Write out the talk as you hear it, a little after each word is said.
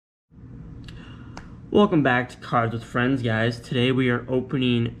Welcome back to Cards with Friends, guys. Today we are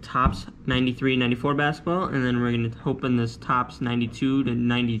opening Topps 93 94 basketball, and then we're going to open this Topps 92 to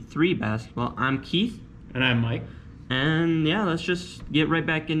 93 basketball. I'm Keith. And I'm Mike. And yeah, let's just get right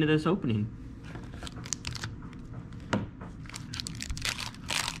back into this opening.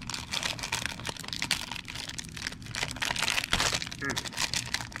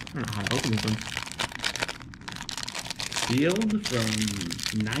 I don't know how to open these ones. Sealed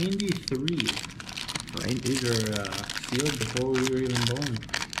from 93. Right? These are sealed before we were even born.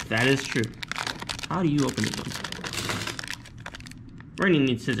 That is true. How do you open these ones? We're going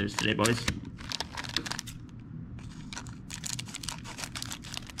to need scissors today, boys.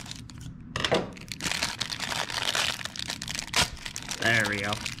 There we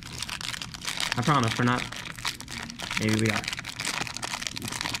go. I promise we're not. Maybe we are.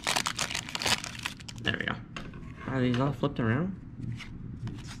 There we go. Are these all flipped around?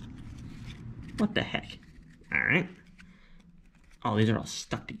 What the heck? Alright. Oh, these are all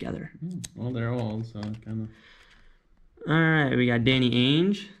stuck together. Well, they're old, so kind of. Alright, we got Danny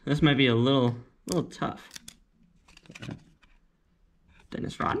Ainge. This might be a little tough. Okay.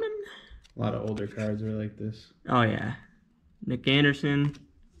 Dennis Rodman. A lot of older cards are like this. Oh, yeah. Nick Anderson.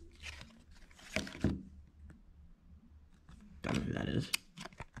 Don't know who that is.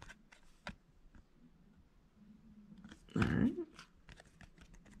 Alright.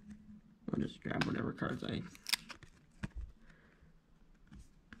 I'll just grab whatever cards I...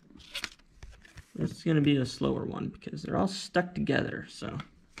 This is going to be a slower one because they're all stuck together, so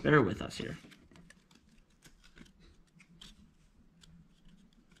bear with us here.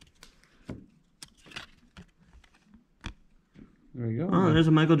 There we go. Oh, there's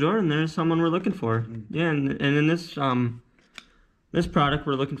a Michael Jordan. There's someone we're looking for. Yeah, and in this this product,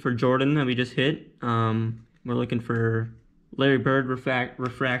 we're looking for Jordan that we just hit. We're looking for Larry Bird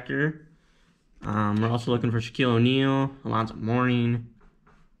refractor. We're also looking for Shaquille O'Neal, Alonzo Mourning.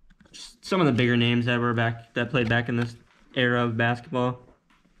 Just some of the bigger names that played back in this era of basketball.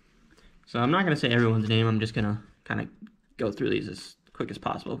 So I'm not gonna say everyone's name. I'm just gonna kind of go through these as quick as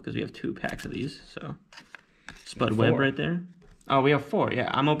possible because we have 2 packs of these. So Spud Webb right there. Oh, we have 4. Yeah,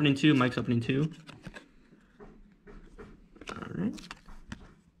 I'm opening 2. Mike's opening 2. All right.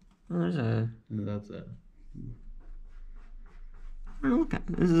 Well, there's a. That's it. Oh, look at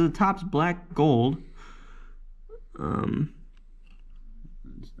this is a Topps Black Gold.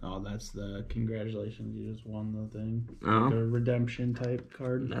 Oh, that's the congratulations, you just won the thing. Oh. Like a redemption type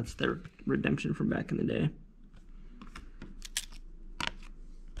card. That's their redemption from back in the day.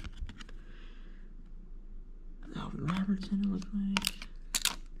 Alvin Robertson, it looks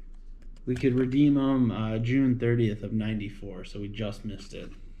like. We could redeem them June 30th of 94, so we just missed it.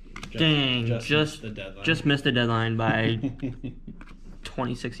 Dang, just missed the deadline. Just missed the deadline by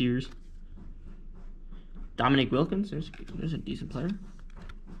 26 years. Dominique Wilkins, there's a decent player.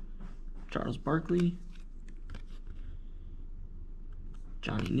 Charles Barkley.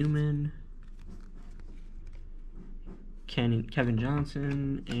 Johnny Newman. Kevin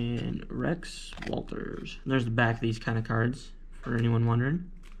Johnson. And Rex Walters. There's the back of these kind of cards, for anyone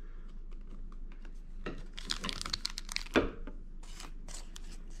wondering.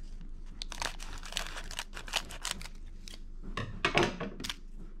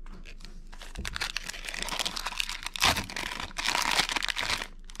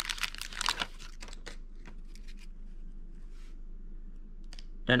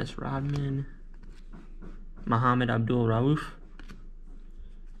 Dennis Rodman, Muhammad Abdul-Rauf,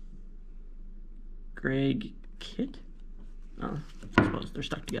 Greg Kitt. Oh, I suppose they're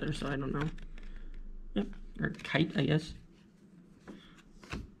stuck together, so I don't know. Yep, or Kite, I guess.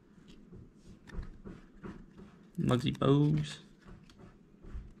 Muggsy Bogues,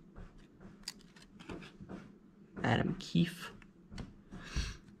 Adam Keefe.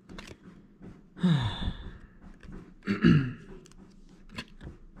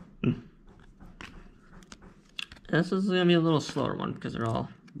 This is gonna be a little slower one because they're all.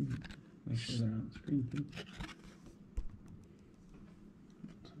 Make sure they're on the screen too.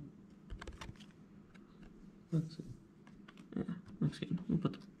 Let's see. Yeah, looks good. We'll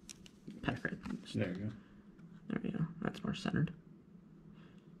put the pack right there. There we go. There we go. That's more centered.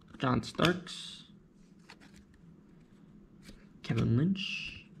 John Starks. Kevin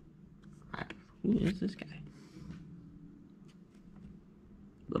Lynch. Who is this guy?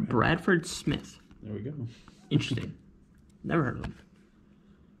 Bradford Smith. There we go. Interesting. Never heard of him.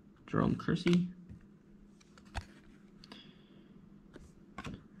 Jerome Kersey.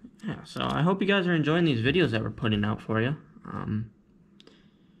 Yeah, so I hope you guys are enjoying these videos that we're putting out for you.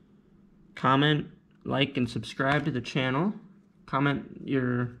 Comment, like, and subscribe to the channel. Comment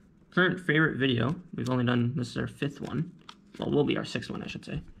your Current favorite video. We've only done, this is our 5th one. Well, will be our 6th one, I should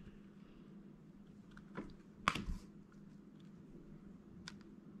say.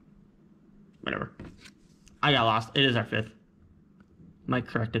 Whatever. I got lost. It is our 5th. Mike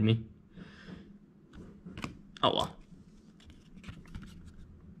corrected me. Oh well.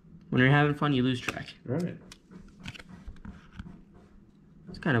 When you're having fun, you lose track. Right.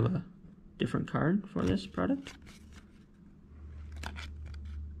 It's kind of a different card for this product.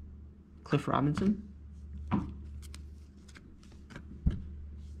 Cliff Robinson.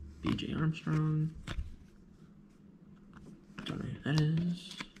 B.J. Armstrong. Don't know who that is.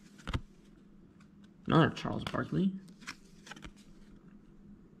 Another Charles Barkley.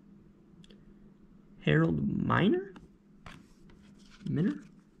 Harold Minor?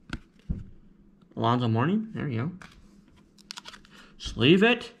 Alonzo Mourning. There you go. Sleeve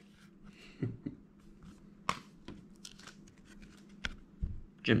it.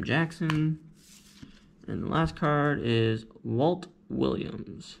 Jim Jackson. And the last card is Walt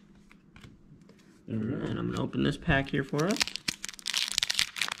Williams. And I'm going to open this pack here for us.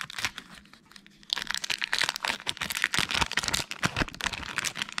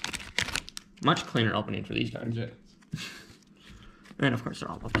 Much cleaner opening for these cards. Yeah. And of course, they're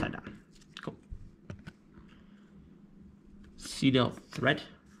all upside down. Cool. Cedel Threat.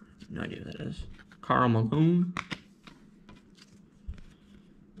 No idea who that is. Karl Malone.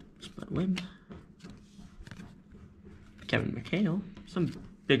 Split Win. Kevin McHale. Some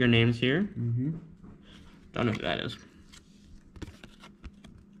bigger names here. Don't know who that is.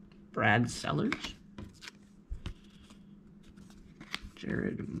 Brad Sellers.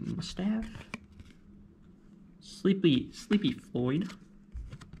 Jared Mustaff. Sleepy Floyd.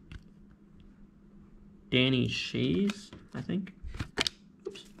 Danny Shays, I think.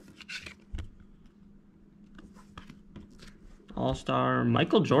 Oops. All-Star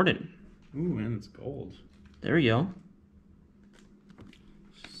Michael Jordan. Ooh, man, it's gold. There we go.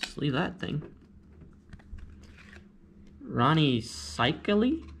 Sleeve that thing. Ronnie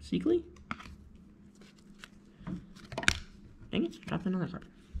Seikaly? Dang it, dropped another card.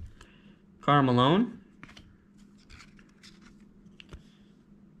 Karl Malone.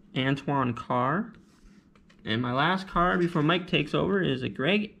 Antoine Carr. And my last card before Mike takes over is a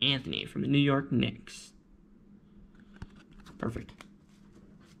Greg Anthony from the New York Knicks. Perfect.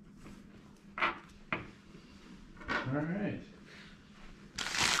 All right.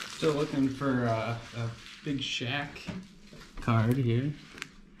 Still looking for a Big Shaq card here.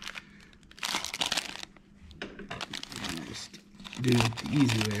 Just do it the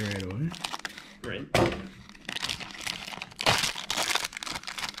easy way right away. Right.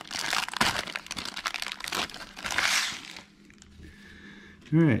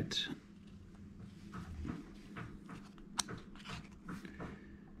 All right.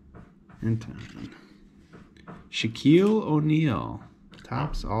 Anton. Shaquille O'Neal,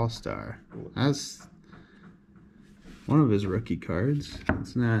 Topps All-Star. That's one of his rookie cards.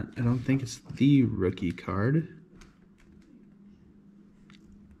 It's not, I don't think it's the rookie card.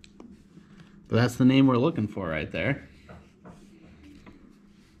 But that's the name we're looking for right there.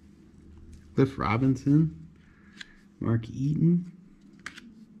 Cliff Robinson, Mark Eaton,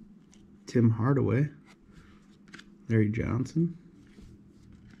 Tim Hardaway, Larry Johnson,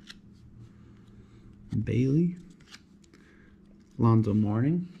 Bailey, Alonzo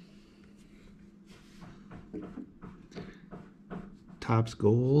Mourning, Topps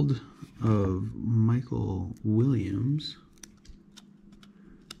Gold of Michael Williams.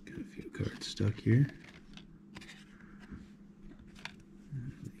 Got a few cards stuck here.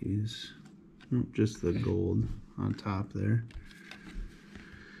 These, oh, just the gold on top there.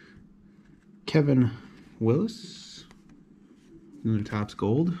 Kevin Willis, another Topps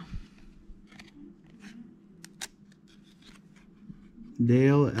Gold.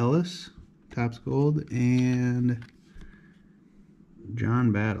 Dale Ellis, Topps Gold, and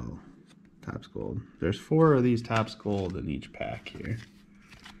John Battle, Topps Gold. There's 4 of these Topps Gold in each pack here.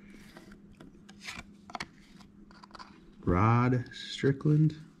 Rod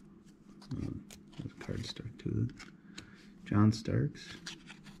Strickland. Oh, there's a card stuck to it. John Starks.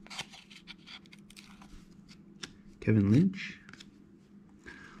 Kevin Lynch.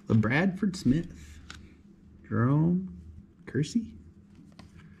 LeBradford Smith. Jerome Kersey.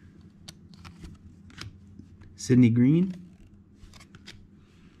 Sidney Green.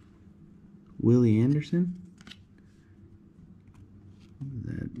 Willie Anderson. Is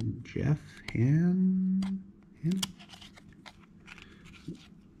that Jeff Han?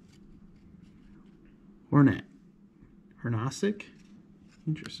 Hornacek?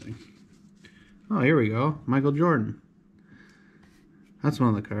 Interesting. Oh, here we go. Michael Jordan. That's one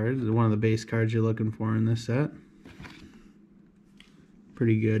of the cards. One of the base cards you're looking for in this set.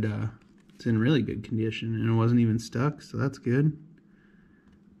 Pretty good. It's in really good condition, and it wasn't even stuck, so that's good.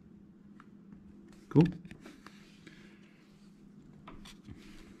 Cool.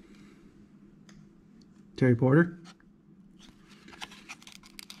 Terry Porter.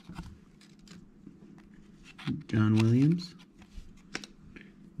 John Williams.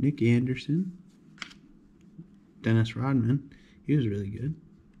 Nick Anderson. Dennis Rodman. He was really good.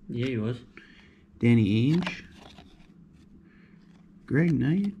 Yeah, he was. Danny Ainge. Greg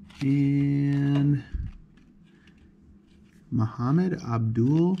Knight. And Muhammad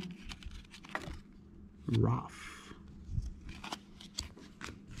Abdul Rauf.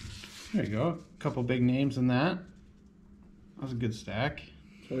 There you go. A couple big names in that. That was a good stack.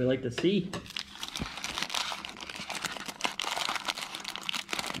 That's what we like to see.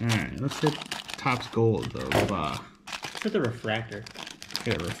 Alright, let's hit Topps Gold of Let's hit the refractor.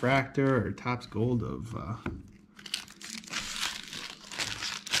 get a refractor or Topps Gold of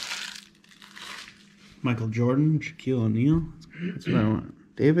Michael Jordan, Shaquille O'Neal. That's what I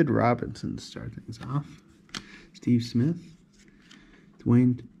want. David Robinson to start things off. Steve Smith.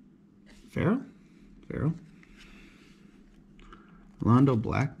 Dwayne Farrell. Orlando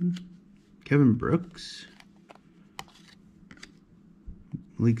Blackman. Kevin Brooks.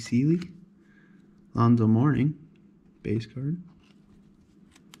 Malik Sealy. Lonzo Mourning. Base card.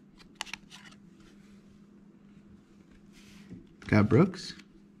 Scott Brooks.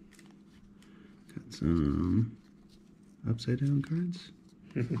 Got some upside down cards.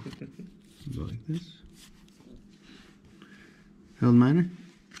 Go like this. Held Miner.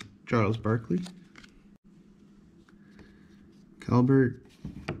 Charles Barkley. Calbert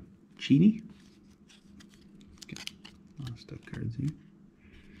Cheney. Okay. A lot of stuck cards here.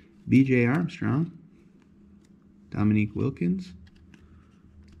 B.J. Armstrong. Dominique Wilkins.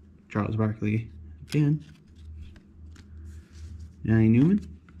 Charles Barkley again. Johnny Newman.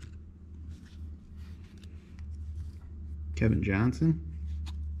 Kevin Johnson.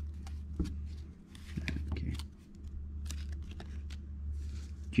 Okay.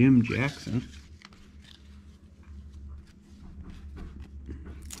 Jim Jackson.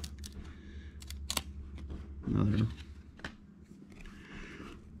 Another.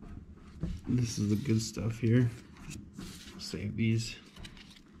 This is the good stuff here. Save these.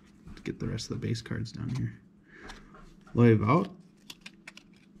 Let's get the rest of the base cards down here. Live out.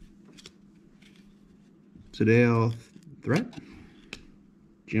 Sedale Threat.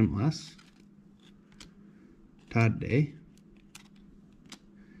 Jim Les. Todd Day.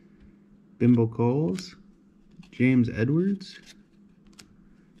 Bimbo Coles. James Edwards.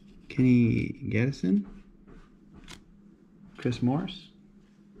 Kenny Gaddison. Chris Morris.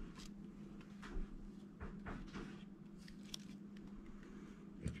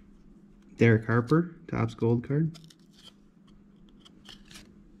 Derek Harper, Topps Gold card.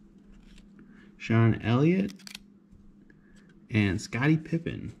 Sean Elliott. And Scottie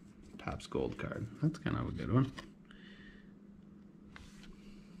Pippen, Topps Gold card. That's kind of a good one.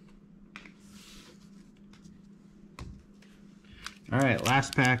 All right,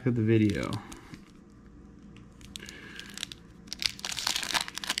 last pack of the video.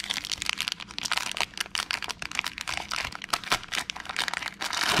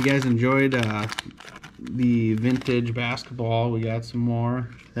 If you guys enjoyed the vintage basketball, we got some more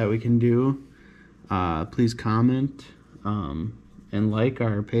that we can do. Please comment and like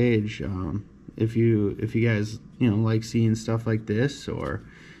our page. If you guys like seeing stuff like this, or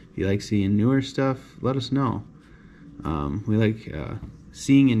if you like seeing newer stuff, let us know. We like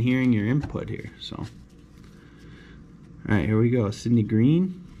seeing and hearing your input here. So, all right, here we go. Sidney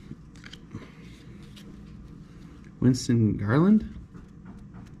Green, Winston Garland,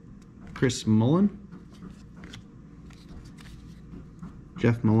 Chris Mullen,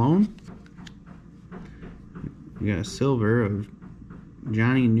 Jeff Malone. We got a silver of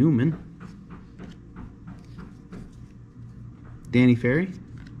Johnny Newman, Danny Ferry,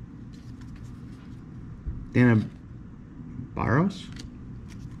 Dana Barros,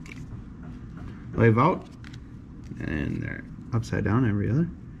 Live Out, and they're upside down every other.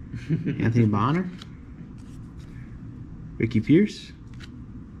 Anthony Bonner, Ricky Pierce,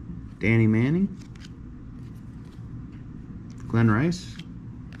 Danny Manning, Glenn Rice,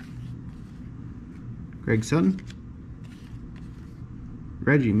 Greg Sutton,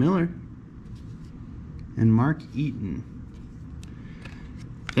 Reggie Miller, and Mark Eaton.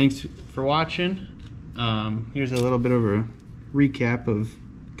 Thanks for watching. Here's a little bit of a recap of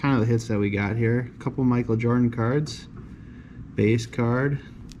kind of the hits that we got here. A couple Michael Jordan cards, base card,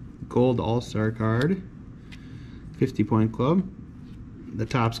 gold all-star card, 50 Point Club, the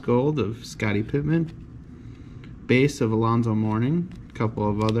Topps Gold of Scottie Pippen. Base of Alonzo Mourning. A couple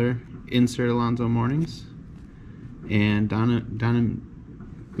of other insert Alonzo Mournings. And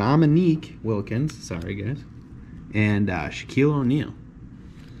Dominique Wilkins. Sorry, guys. And Shaquille O'Neal.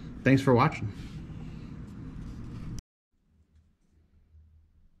 Thanks for watching.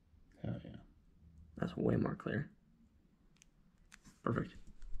 Hell yeah. That's way more clear. Perfect.